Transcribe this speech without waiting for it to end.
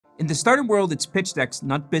In the startup world, it's pitch decks,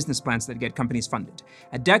 not business plans, that get companies funded.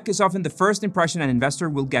 A deck is often the first impression an investor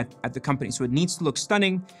will get at the company, so it needs to look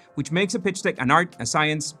stunning, which makes a pitch deck an art, a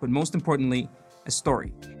science, but most importantly, a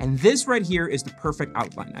story. And this right here is the perfect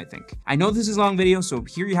outline, I think. I know this is a long video, so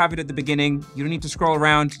here you have it at the beginning. You don't need to scroll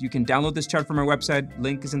around. You can download this chart from our website.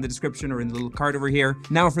 Link is in the description or in the little card over here.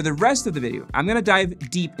 Now, for the rest of the video, I'm gonna dive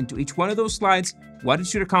deep into each one of those slides, what it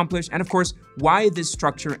should accomplish, and of course, why this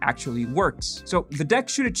structure actually works. So the deck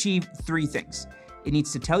should achieve three things. It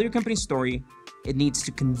needs to tell your company's story. It needs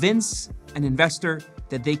to convince an investor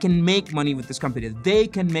that they can make money with this company, that they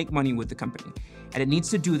can make money with the company. And it needs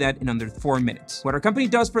to do that in under 4 minutes. What our company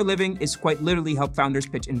does for a living is quite literally help founders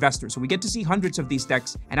pitch investors. So we get to see hundreds of these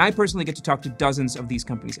decks, and I personally get to talk to dozens of these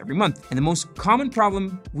companies every month. And the most common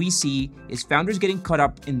problem we see is founders getting caught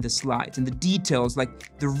up in the slides, in the details,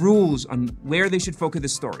 like the rules on where they should focus the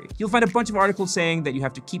story. You'll find a bunch of articles saying that you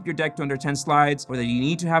have to keep your deck to under 10 slides, or that you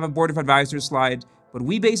need to have a board of advisors slide. But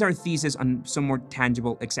we base our thesis on some more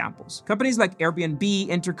tangible examples. Companies like Airbnb,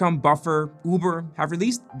 Intercom, Buffer, Uber have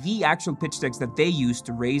released the actual pitch decks that they use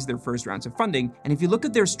to raise their first rounds of funding. And if you look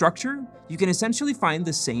at their structure, you can essentially find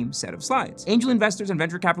the same set of slides. Angel investors and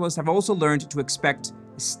venture capitalists have also learned to expect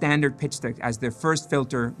a standard pitch deck as their first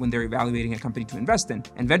filter when they're evaluating a company to invest in.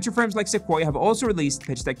 And venture firms like Sequoia have also released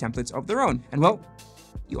pitch deck templates of their own. And well,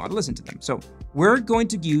 you ought to listen to them. So we're going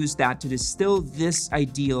to use that to distill this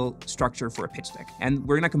ideal structure for a pitch deck. And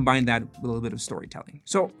we're going to combine that with a little bit of storytelling.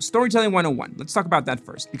 So storytelling 101, let's talk about that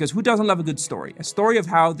first, because who doesn't love a good story? A story of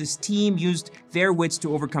how this team used their wits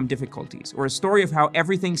to overcome difficulties, or a story of how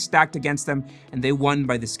everything stacked against them and they won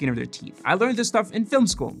by the skin of their teeth. I learned this stuff in film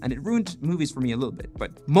school, and it ruined movies for me a little bit.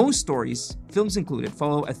 But most stories, films included,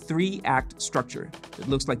 follow a 3-act structure that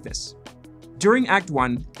looks like this. During Act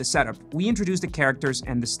 1, the setup, we introduce the characters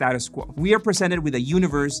and the status quo. We are presented with a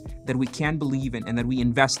universe that we can believe in and that we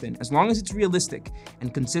invest in, as long as it's realistic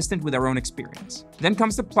and consistent with our own experience. Then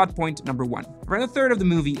comes the plot point number 1. Around a third of the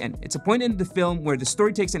movie, and it's a point in the film where the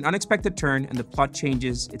story takes an unexpected turn and the plot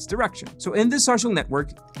changes its direction. So in this social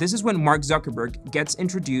network, this is when Mark Zuckerberg gets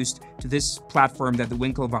introduced to this platform that the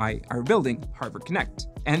Winklevi are building, Harvard Connect,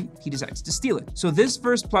 and he decides to steal it. So this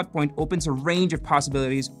first plot point opens a range of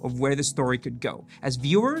possibilities of where the story could go. As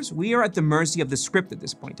viewers, we are at the mercy of the script at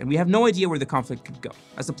this point, and we have no idea where the conflict could go.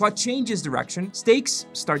 As the plot changes direction, stakes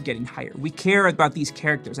start getting higher. We care about these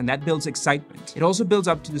characters, and that builds excitement. It also builds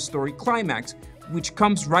up to the story climax, which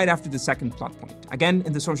comes right after the second plot point. Again,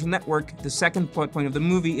 in the social network, the second plot point of the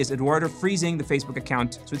movie is Eduardo freezing the Facebook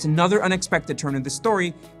account. So it's another unexpected turn in the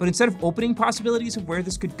story, but instead of opening possibilities of where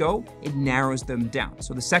this could go, it narrows them down.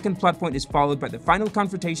 So the second plot point is followed by the final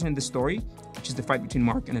confrontation in the story, which is the fight between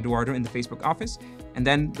Mark and Eduardo in the Facebook office, and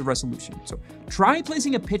then the resolution. So try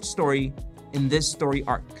placing a pitch story in this story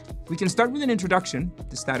arc. We can start with an introduction,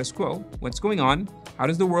 the status quo, what's going on, how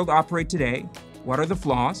does the world operate today, what are the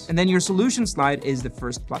flaws? And then your solution slide is the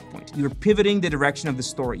first plot point. You're pivoting the direction of the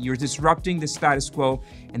story. You're disrupting the status quo,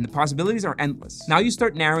 and the possibilities are endless. Now you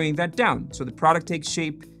start narrowing that down. So the product takes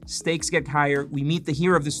shape, stakes get higher, we meet the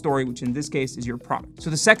hero of the story, which in this case is your product. So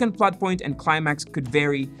the second plot point and climax could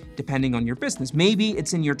vary depending on your business. Maybe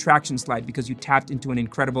it's in your traction slide because you tapped into an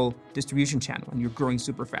incredible distribution channel and you're growing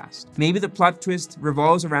super fast. Maybe the plot twist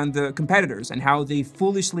revolves around the competitors and how they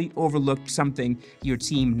foolishly overlooked something your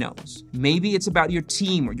team knows. Maybe it's about your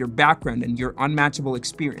team or your background and your unmatchable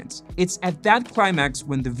experience. It's at that climax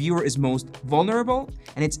when the viewer is most vulnerable,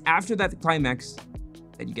 and it's after that climax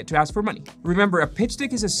that you get to ask for money. Remember, a pitch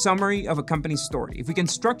deck is a summary of a company's story. If we can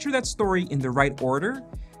structure that story in the right order,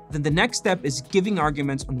 then the next step is giving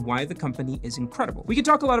arguments on why the company is incredible. We can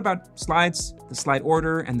talk a lot about slides, the slide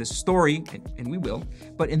order, and the story, and we will,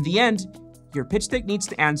 but in the end, your pitch deck needs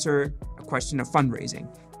to answer a question of fundraising.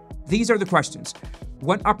 These are the questions.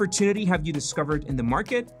 What opportunity have you discovered in the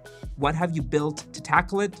market? What have you built to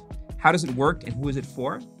tackle it? How does it work and who is it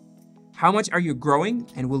for? How much are you growing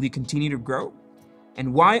and will you continue to grow?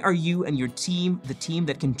 And why are you and your team the team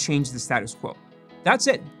that can change the status quo? That's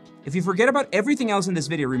it. If you forget about everything else in this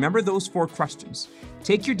video, remember those 4 questions.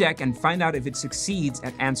 Take your deck and find out if it succeeds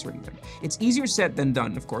at answering them. It's easier said than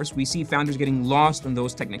done, of course. We see founders getting lost on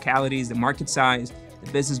those technicalities, the market size,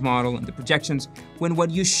 the business model, and the projections, when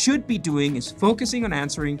what you should be doing is focusing on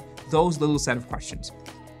answering those little set of questions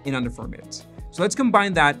in under 4 minutes. So let's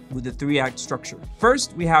combine that with the 3-act structure.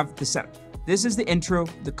 First, we have the setup. This is the intro,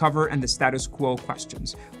 the cover, and the status quo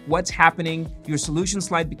questions. What's happening? Your solution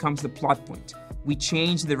slide becomes the plot point. We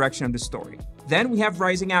change the direction of the story. Then we have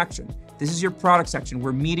rising action. This is your product section.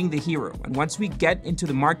 We're meeting the hero. And once we get into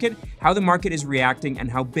the market, how the market is reacting and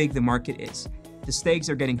how big the market is. The stakes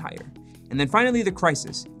are getting higher. And then finally, the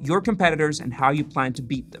crisis, your competitors and how you plan to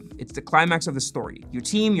beat them. It's the climax of the story. Your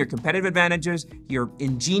team, your competitive advantages, your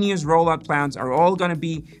ingenious rollout plans are all going to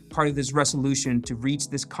be part of this resolution to reach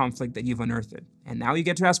this conflict that you've unearthed. And now you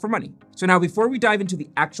get to ask for money. So now, before we dive into the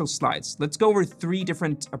actual slides, let's go over 3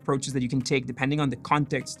 different approaches that you can take depending on the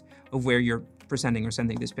context of where you're presenting or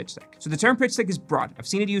sending this pitch deck. So the term pitch deck is broad. I've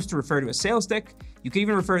seen it used to refer to a sales deck. You can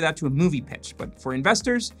even refer that to a movie pitch. But for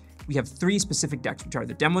investors, we have 3 specific decks, which are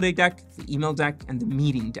the demo day deck, the email deck, and the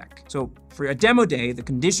meeting deck. So for a demo day, the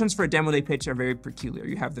conditions for a demo day pitch are very peculiar.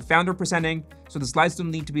 You have the founder presenting, so the slides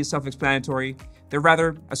don't need to be self-explanatory. They're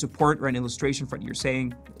rather a support or an illustration for what you're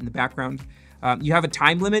saying in the background. You have a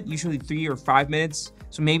time limit, usually 3 or 5 minutes.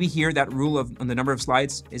 So maybe here that rule on the number of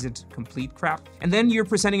slides isn't complete crap. And then you're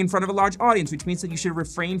presenting in front of a large audience, which means that you should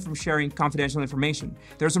refrain from sharing confidential information.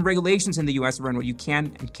 There are some regulations in the US around what you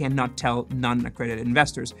can and cannot tell non-accredited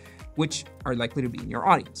investors, which are likely to be in your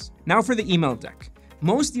audience. Now for the email deck.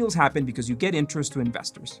 Most deals happen because you get interest to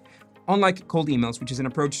investors. Unlike cold emails, which is an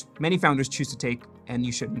approach many founders choose to take, and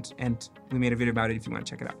you shouldn't, and we made a video about it if you want to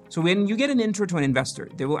check it out. So when you get an intro to an investor,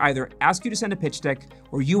 they will either ask you to send a pitch deck,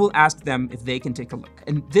 or you will ask them if they can take a look.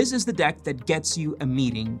 And this is the deck that gets you a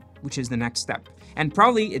meeting, which is the next step. And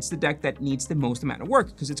probably it's the deck that needs the most amount of work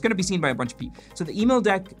because it's going to be seen by a bunch of people. So the email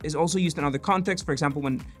deck is also used in other contexts, for example,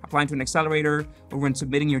 when applying to an accelerator or when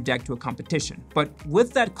submitting your deck to a competition. But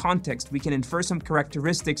with that context, we can infer some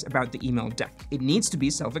characteristics about the email deck. It needs to be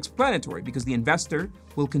self-explanatory because the investor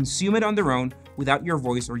will consume it on their own without your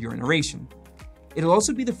voice or your narration. It'll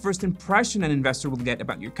also be the first impression an investor will get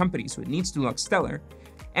about your company, so it needs to look stellar.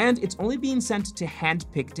 And it's only being sent to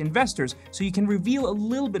hand-picked investors, so you can reveal a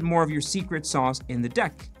little bit more of your secret sauce in the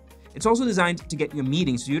deck. It's also designed to get you a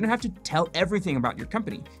meeting, so you don't have to tell everything about your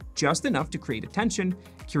company, just enough to create attention,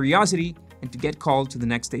 curiosity, and to get called to the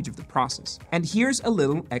next stage of the process. And here's a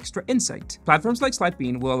little extra insight. Platforms like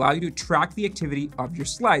Slidebean will allow you to track the activity of your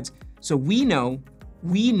slides, so we know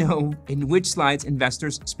in which slides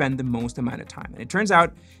investors spend the most amount of time. And it turns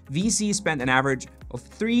out VCs spend an average of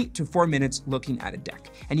 3 to 4 minutes looking at a deck.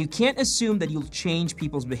 And you can't assume that you'll change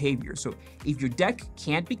people's behavior. So if your deck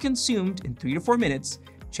can't be consumed in 3 to 4 minutes,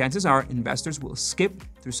 chances are investors will skip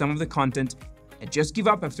through some of the content and just give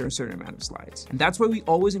up after a certain amount of slides. And that's why we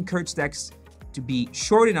always encourage decks to be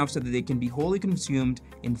short enough so that they can be wholly consumed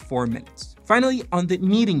in 4 minutes. Finally, on the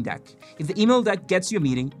meeting deck, if the email deck gets you a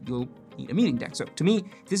meeting, you'll need a meeting deck. So to me,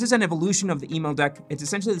 this is an evolution of the email deck. It's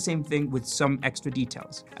essentially the same thing with some extra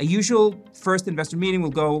details. A usual first investor meeting will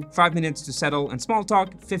go 5 minutes to settle and small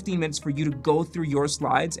talk, 15 minutes for you to go through your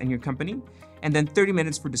slides and your company, and then 30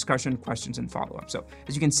 minutes for discussion, questions, and follow-up. So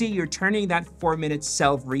as you can see, you're turning that 4-minute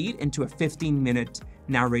self-read into a 15-minute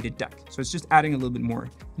narrated deck. So it's just adding a little bit more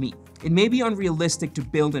meat. It may be unrealistic to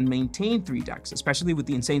build and maintain 3 decks, especially with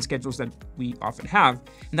the insane schedules that we often have.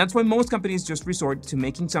 And that's why most companies just resort to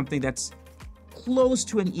making something that's close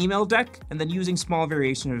to an email deck and then using small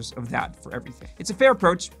variations of that for everything. It's a fair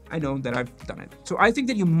approach. I know that I've done it. So I think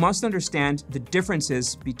that you must understand the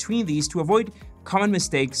differences between these to avoid common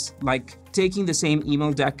mistakes like taking the same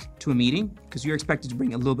email deck to a meeting because you're expected to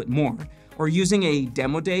bring a little bit more, or using a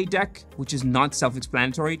demo day deck, which is not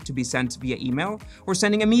self-explanatory, to be sent via email, or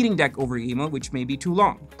sending a meeting deck over email, which may be too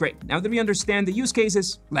long. Great, now that we understand the use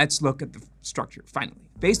cases, let's look at the structure, finally.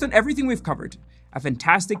 Based on everything we've covered, a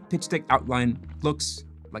fantastic pitch deck outline looks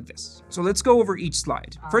like this. So let's go over each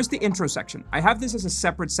slide. First, the intro section. I have this as a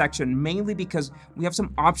separate section, mainly because we have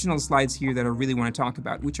some optional slides here that I really want to talk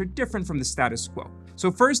about, which are different from the status quo. So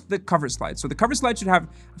first, the cover slide. So the cover slide should have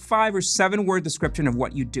a 5 or 7 word description of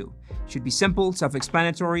what you do. It should be simple,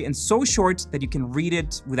 self-explanatory, and so short that you can read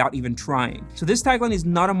it without even trying. So this tagline is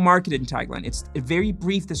not a marketing tagline. It's a very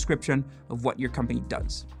brief description of what your company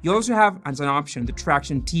does. You also have, as an option, the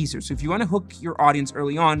traction teaser. So if you want to hook your audience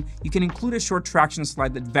early on, you can include a short traction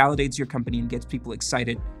slide that validates your company and gets people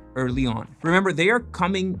excited early on. Remember, they are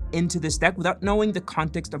coming into this deck without knowing the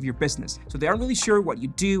context of your business. So they aren't really sure what you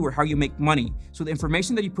do or how you make money. So the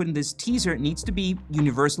information that you put in this teaser needs to be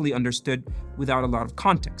universally understood without a lot of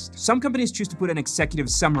context. Some companies choose to put an executive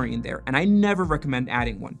summary in there, and I never recommend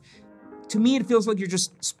adding one. To me, it feels like you're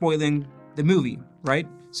just spoiling the movie, right?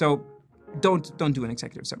 So don't do an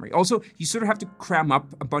executive summary. Also, you sort of have to cram up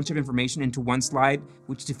a bunch of information into one slide,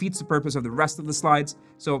 which defeats the purpose of the rest of the slides.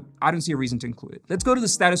 So I don't see a reason to include it. Let's go to the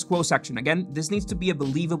status quo section. Again, this needs to be a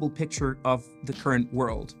believable picture of the current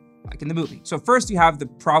world, like in the movie. So first you have the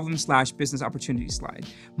problem/business opportunity slide.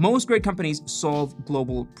 Most great companies solve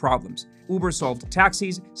global problems. Uber solved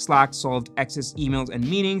taxis, Slack solved excess emails and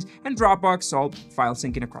meetings, and Dropbox solved file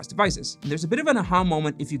syncing across devices. And there's a bit of an aha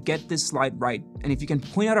moment if you get this slide right, and if you can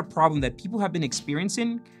point out a problem that people have been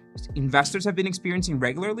experiencing investors have been experiencing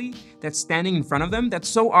regularly that's standing in front of them that's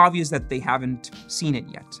so obvious that they haven't seen it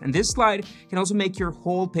yet. And this slide can also make your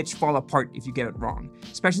whole pitch fall apart if you get it wrong,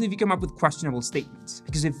 especially if you come up with questionable statements.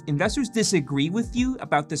 Because if investors disagree with you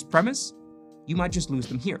about this premise, you might just lose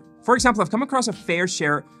them here. For example, I've come across a fair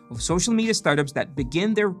share of social media startups that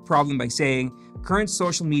begin their problem by saying, current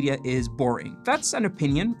social media is boring. That's an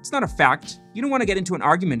opinion, it's not a fact. You don't want to get into an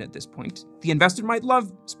argument at this point. The investor might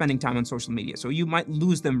love spending time on social media, so you might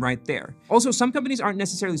lose them right there. Also, some companies aren't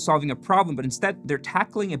necessarily solving a problem, but instead they're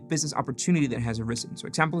tackling a business opportunity that has arisen. So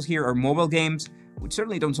examples here are mobile games, which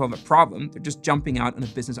certainly don't solve a problem. They're just jumping out on a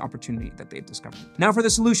business opportunity that they've discovered. Now for the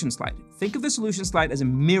solution slide. Think of the solution slide as a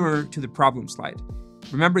mirror to the problem slide.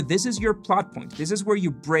 Remember, this is your plot point. This is where you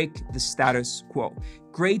break the status quo.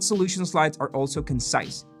 Great solution slides are also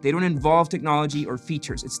concise. They don't involve technology or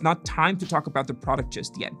features. It's not time to talk about the product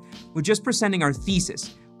just yet. We're just presenting our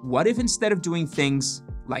thesis. What if instead of doing things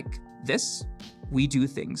like this, we do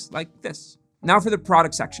things like this? Now for the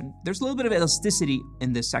product section. There's a little bit of elasticity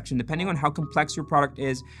in this section depending on how complex your product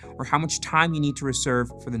is or how much time you need to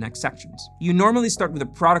reserve for the next sections. You normally start with a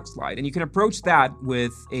product slide, and you can approach that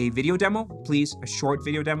with a video demo, please, a short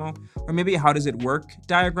video demo, or maybe a how does it work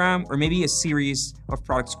diagram, or maybe a series of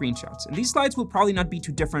product screenshots. And these slides will probably not be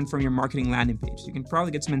too different from your marketing landing page. You can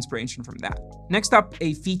probably get some inspiration from that. Next up,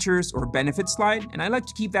 a features or benefits slide, and I like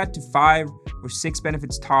to keep that to 5 or 6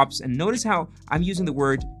 benefits tops, and notice how I'm using the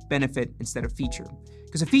word benefit instead of feature.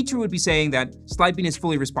 Because a feature would be saying that Slidebean is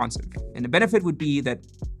fully responsive, and a benefit would be that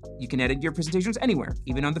you can edit your presentations anywhere,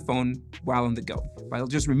 even on the phone while on the go. While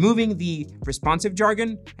just removing the responsive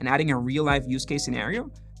jargon and adding a real-life use case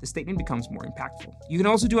scenario, the statement becomes more impactful. You can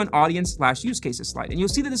also do an audience/use cases slide, and you'll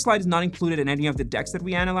see that this slide is not included in any of the decks that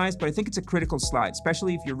we analyzed, but I think it's a critical slide,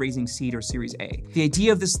 especially if you're raising seed or Series A. The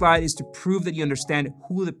idea of this slide is to prove that you understand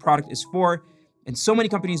who the product is for, and so many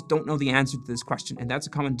companies don't know the answer to this question, and that's a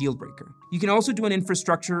common deal breaker. You can also do an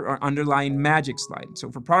infrastructure or underlying magic slide. So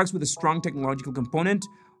for products with a strong technological component,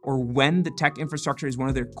 or when the tech infrastructure is one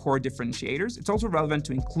of their core differentiators, it's also relevant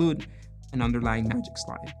to include an underlying magic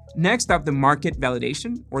slide. Next up, the market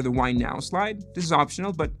validation or the why now slide. This is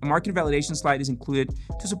optional, but a market validation slide is included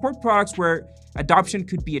to support products where adoption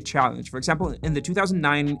could be a challenge. For example, in the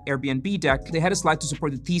 2009 Airbnb deck, they had a slide to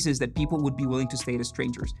support the thesis that people would be willing to stay at a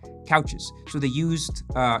stranger's couches. So they used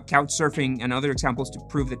couch surfing and other examples to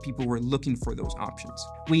prove that people were looking for those options.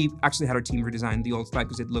 We actually had our team redesign the old slide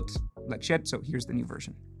because it looked like shit, so here's the new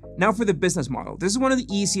version. Now for the business model. This is one of the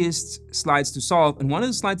easiest slides to solve, and one of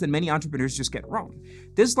the slides that many entrepreneurs just get wrong.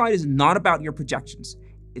 This slide is not about your projections.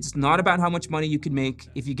 It's not about how much money you can make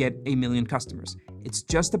if you get 1 million customers. It's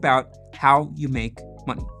just about how you make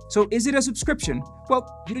money. So is it a subscription? Well,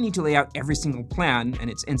 you don't need to lay out every single plan and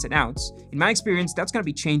its ins and outs. In my experience, that's going to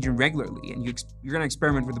be changing regularly, and you're going to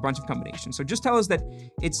experiment with a bunch of combinations. So just tell us that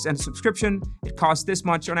it's a subscription, it costs this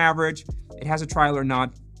much on average, it has a trial or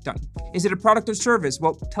not. Done. Is it a product or service?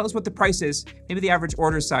 Well, tell us what the price is, maybe the average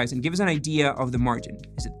order size, and give us an idea of the margin.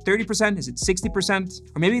 Is it 30%? Is it 60%?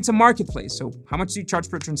 Or maybe it's a marketplace. So how much do you charge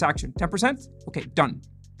per transaction? 10%? Okay, done.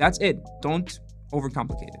 That's it. Don't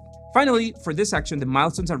overcomplicate it. Finally, for this section, the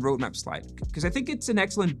milestones and roadmap slide, because I think it's an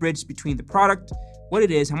excellent bridge between the product, what it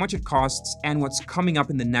is, how much it costs, and what's coming up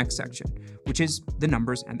in the next section, which is the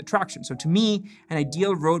numbers and the traction. So to me, an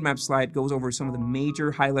ideal roadmap slide goes over some of the major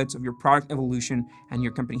highlights of your product evolution and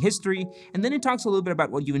your company history, and then it talks a little bit about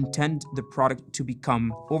what you intend the product to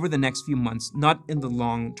become over the next few months, not in the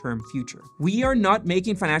long-term future. We are not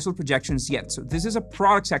making financial projections yet, so this is a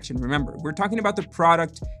product section. Remember, we're talking about the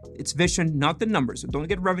product, its vision, not the numbers, so don't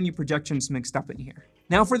get revenue projections mixed up in here.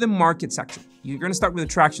 Now for the market section, you're going to start with a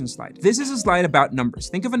traction slide. This is a slide about numbers.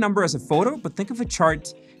 Think of a number as a photo, but think of a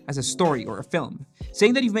chart as a story or a film.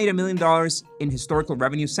 Saying that you've made $1 million in historical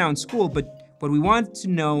revenue sounds cool, but what we want to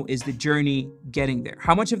know is the journey getting there.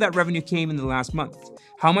 How much of that revenue came in the last month?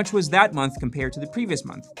 How much was that month compared to the previous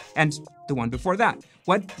month? And the one before that?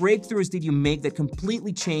 What breakthroughs did you make that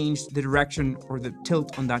completely changed the direction or the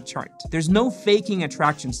tilt on that chart? There's no faking a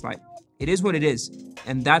traction slide. It is what it is,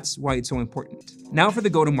 and that's why it's so important. Now for the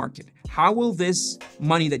go-to-market. How will this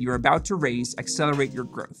money that you're about to raise accelerate your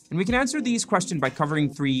growth? And we can answer these questions by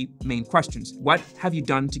covering 3 main questions. What have you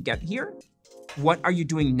done to get here? What are you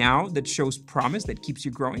doing now that shows promise that keeps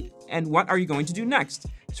you growing? And what are you going to do next?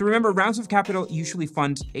 So remember, rounds of capital usually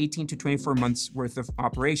fund 18 to 24 months worth of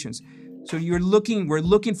operations. So we're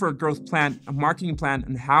looking for a growth plan, a marketing plan,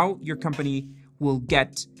 and how your company will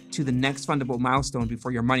get to the next fundable milestone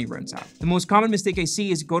before your money runs out. The most common mistake I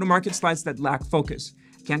see is go-to-market slides that lack focus.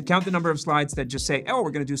 Can't count the number of slides that just say, oh,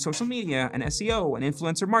 we're going to do social media and SEO and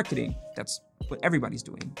influencer marketing. That's what everybody's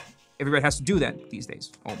doing. Everybody has to do that these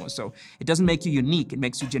days, almost. So it doesn't make you unique, it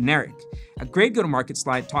makes you generic. A great go-to-market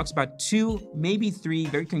slide talks about 2, maybe 3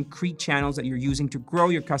 very concrete channels that you're using to grow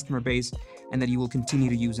your customer base and that you will continue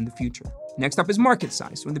to use in the future. Next up is market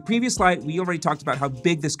size. So in the previous slide, we already talked about how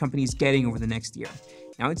big this company is getting over the next year.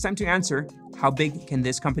 Now it's time to answer, how big can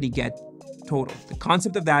this company get total? The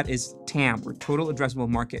concept of that is TAM, or total addressable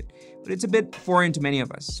market, but it's a bit foreign to many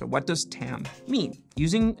of us. So what does TAM mean?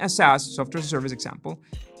 Using a SaaS, software as a service example,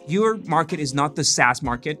 your market is not the SaaS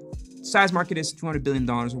market. SaaS market is $200 billion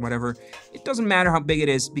or whatever. It doesn't matter how big it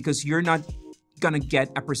is because you're not gonna get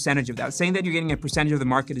a percentage of that. Saying that you're getting a percentage of the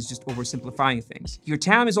market is just oversimplifying things. Your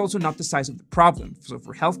TAM is also not the size of the problem. So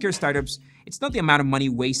for healthcare startups, it's not the amount of money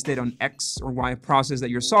wasted on X or Y process that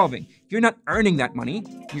you're solving. You're not earning that money.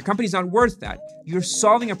 Your company's not worth that. You're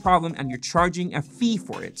solving a problem and you're charging a fee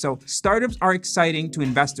for it. So startups are exciting to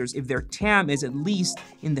investors if their TAM is at least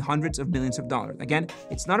in the hundreds of millions of dollars. Again,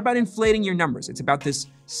 it's not about inflating your numbers. It's about this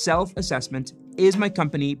self-assessment. Is my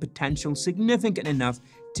company potential significant enough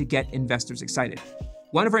to get investors excited?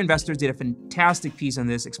 One of our investors did a fantastic piece on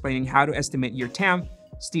this, explaining how to estimate your TAM.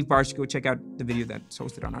 Steve Barsh, go check out the video that's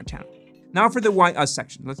hosted on our channel. Now for the why us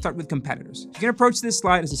section. Let's start with competitors. You can approach this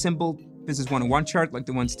slide as a simple Business 101 chart like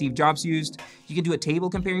the one Steve Jobs used. You can do a table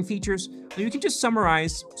comparing features, or you can just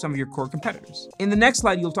summarize some of your core competitors. In the next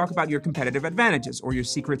slide, you'll talk about your competitive advantages or your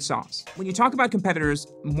secret sauce. When you talk about competitors,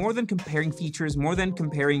 more than comparing features, more than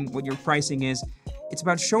comparing what your pricing is, it's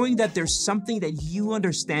about showing that there's something that you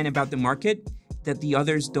understand about the market that the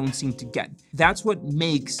others don't seem to get. That's what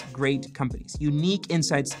makes great companies. Unique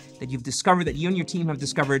insights that you've discovered, that you and your team have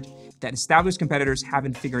discovered, that established competitors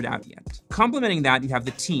haven't figured out yet. Complementing that, you have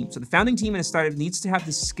the team. So the founding team in a startup needs to have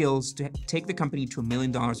the skills to take the company to $1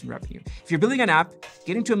 million in revenue. If you're building an app,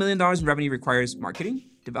 getting to $1 million in revenue requires marketing,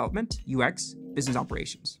 development, UX, business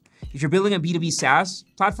operations. If you're building a B2B SaaS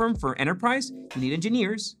platform for enterprise, you need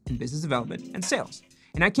engineers in business development and sales.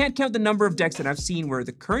 And I can't count the number of decks that I've seen where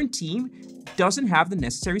the current team doesn't have the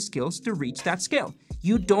necessary skills to reach that scale.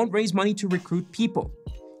 You don't raise money to recruit people.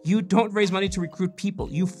 You don't raise money to recruit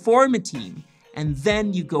people. You form a team and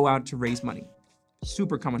then you go out to raise money.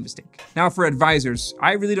 Super common mistake. Now for advisors,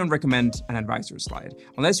 I really don't recommend an advisor slide.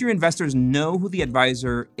 Unless your investors know who the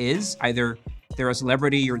advisor is, either they're a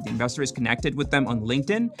celebrity or the investor is connected with them on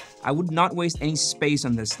LinkedIn, I would not waste any space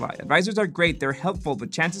on this slide. Advisors are great, they're helpful,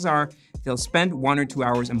 but chances are they'll spend 1 or 2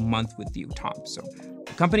 hours a month with you, Tom. So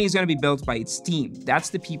the company is gonna be built by its team. That's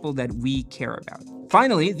the people that we care about.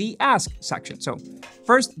 Finally, the ask section. So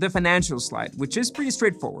first, the financial slide, which is pretty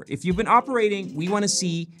straightforward. If you've been operating, we wanna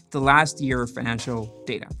see the last year of financial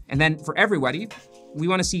data. And then for everybody, we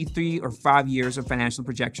want to see 3 or 5 years of financial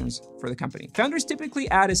projections for the company. Founders typically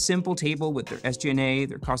add a simple table with their SG&A,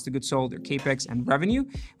 their cost of goods sold, their CapEx, and revenue,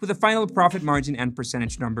 with a final profit margin and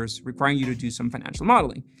percentage numbers, requiring you to do some financial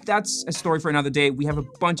modeling. That's a story for another day. We have a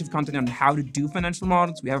bunch of content on how to do financial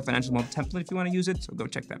models. We have a financial model template if you want to use it, so go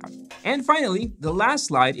check that out. And finally, the last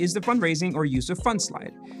slide is the fundraising or use of funds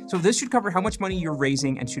slide. So this should cover how much money you're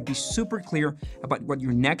raising and should be super clear about what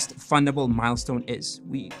your next fundable milestone is.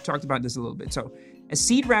 We talked about this a little bit. So a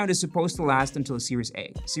seed round is supposed to last until a Series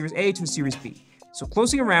A to a Series B. So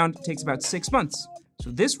closing a round takes about 6 months.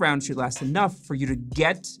 So this round should last enough for you to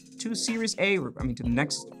get to Series A, to the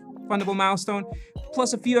next fundable milestone,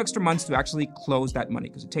 plus a few extra months to actually close that money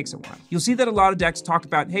because it takes a while. You'll see that a lot of decks talk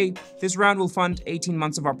about, hey, this round will fund 18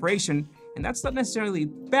 months of operation, and that's not necessarily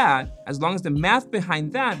bad as long as the math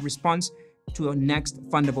behind that responds to a next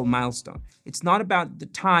fundable milestone. It's not about the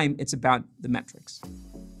time, it's about the metrics.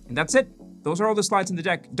 And that's it. Those are all the slides in the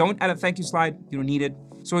deck. Don't add a thank you slide, you don't need it.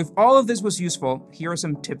 So if all of this was useful, here are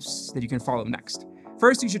some tips that you can follow next.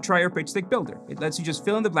 First, you should try our pitch deck builder. It lets you just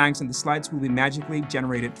fill in the blanks and the slides will be magically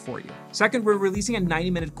generated for you. Second, we're releasing a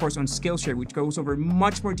 90-minute course on Skillshare, which goes over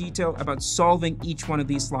much more detail about solving each one of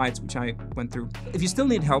these slides, which I went through. If you still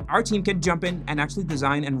need help, our team can jump in and actually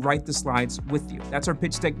design and write the slides with you. That's our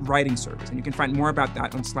pitch deck writing service, and you can find more about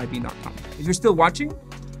that on Slidebean.com. If you're still watching,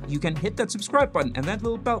 you can hit that subscribe button and that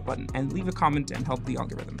little bell button and leave a comment and help the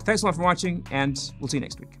algorithm. Thanks a lot for watching, and we'll see you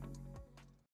next week.